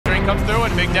Fang comes through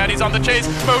and Big Daddy's on the chase.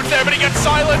 MOUZ there, but he gets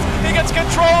silenced. He gets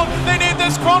control. They need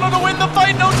this Chrono to win the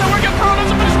fight. No Tower get Chrono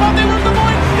to finish one. They lose the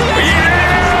point.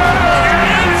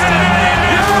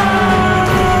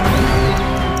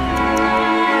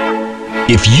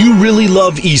 If you really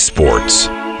love esports,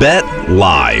 bet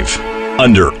live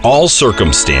under all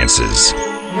circumstances.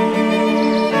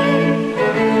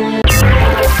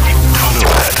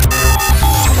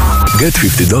 Get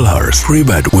 $50 free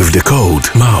bet with the code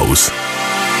MOUZ.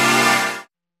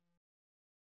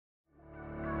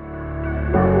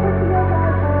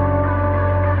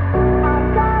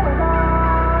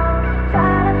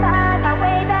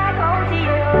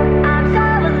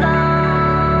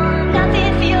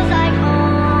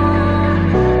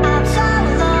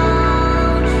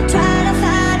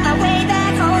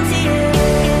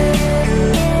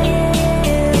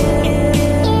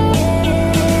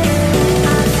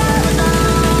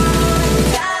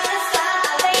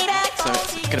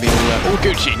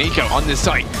 Gucci, NiKo on this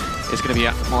site is going to be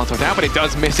a Molotov down, but it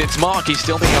does miss its mark. He's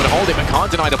still being able to hold it, but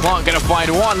can't deny the plant. Going to find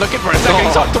one, looking for a second.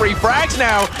 He's on 3 frags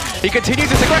now. He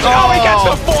continues his aggression. Oh, he gets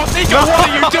the 4th. NiKo, what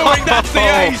are you doing? That's the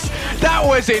ace. That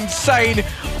was insane.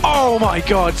 Oh my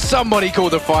God, somebody call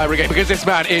the fire brigade because this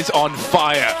man is on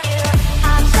fire.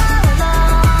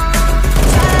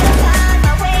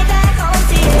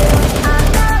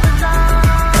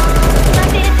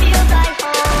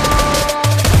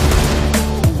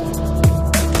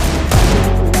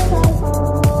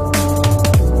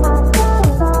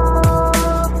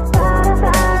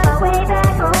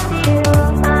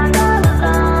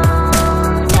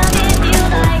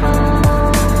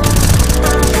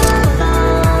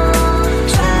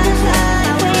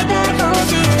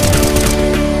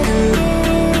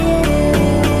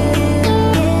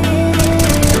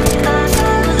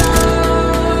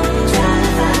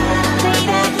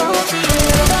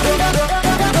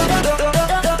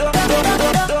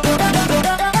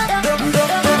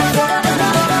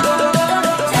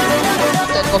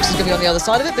 Box is going to be on the other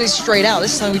side of it, but he's straight out.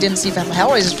 This is something we didn't see from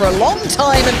Hellraisers for a long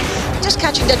time, and just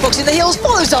catching Deadbox in the heels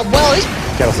follows up well.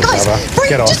 Get off guys,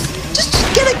 get off. Just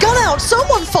get a gun out.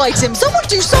 Someone fight him. Someone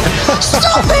do something.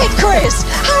 Stop it, Chris!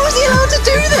 How is he allowed to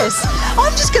do this?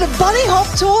 I'm just going to bunny hop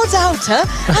towards Outer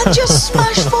and just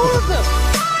smash 4 of them.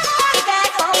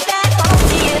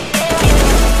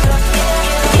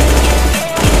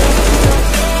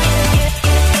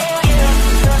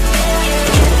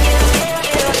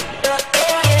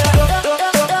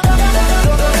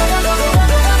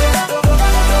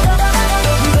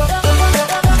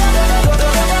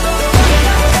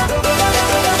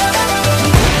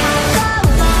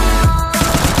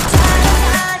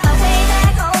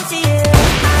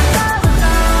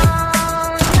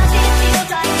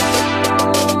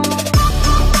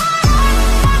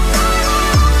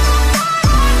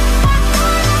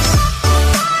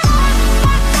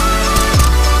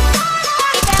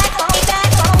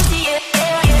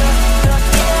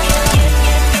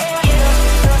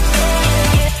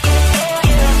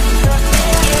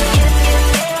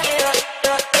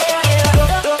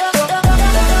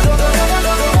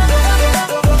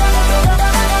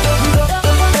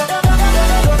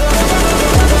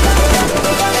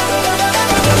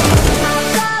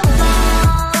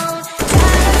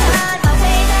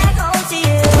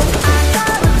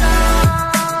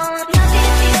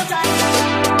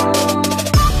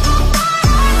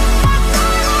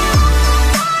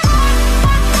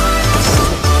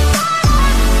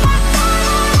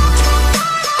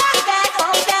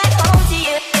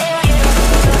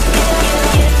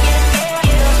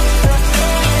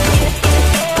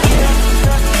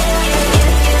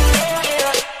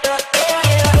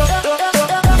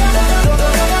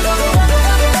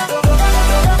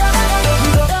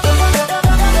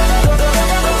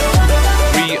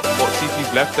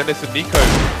 Left Denis and NiKo.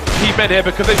 Key men here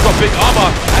because they've got big armor,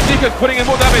 and NiKo's putting in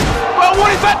more damage. Well, what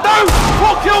is that? No!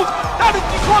 4 kills!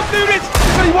 You can't do this!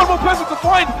 There's only one more person to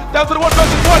find, down to the 1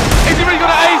 versus 1. Is he really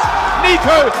going to ace?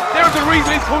 NiKo! There is a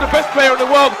reason he's called the best player in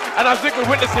the world, and I think we're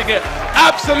witnessing it.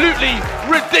 Absolutely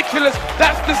ridiculous.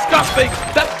 That's disgusting.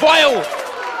 That's vile.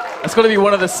 That's going to be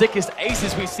one of the sickest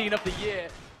aces we've seen of the year.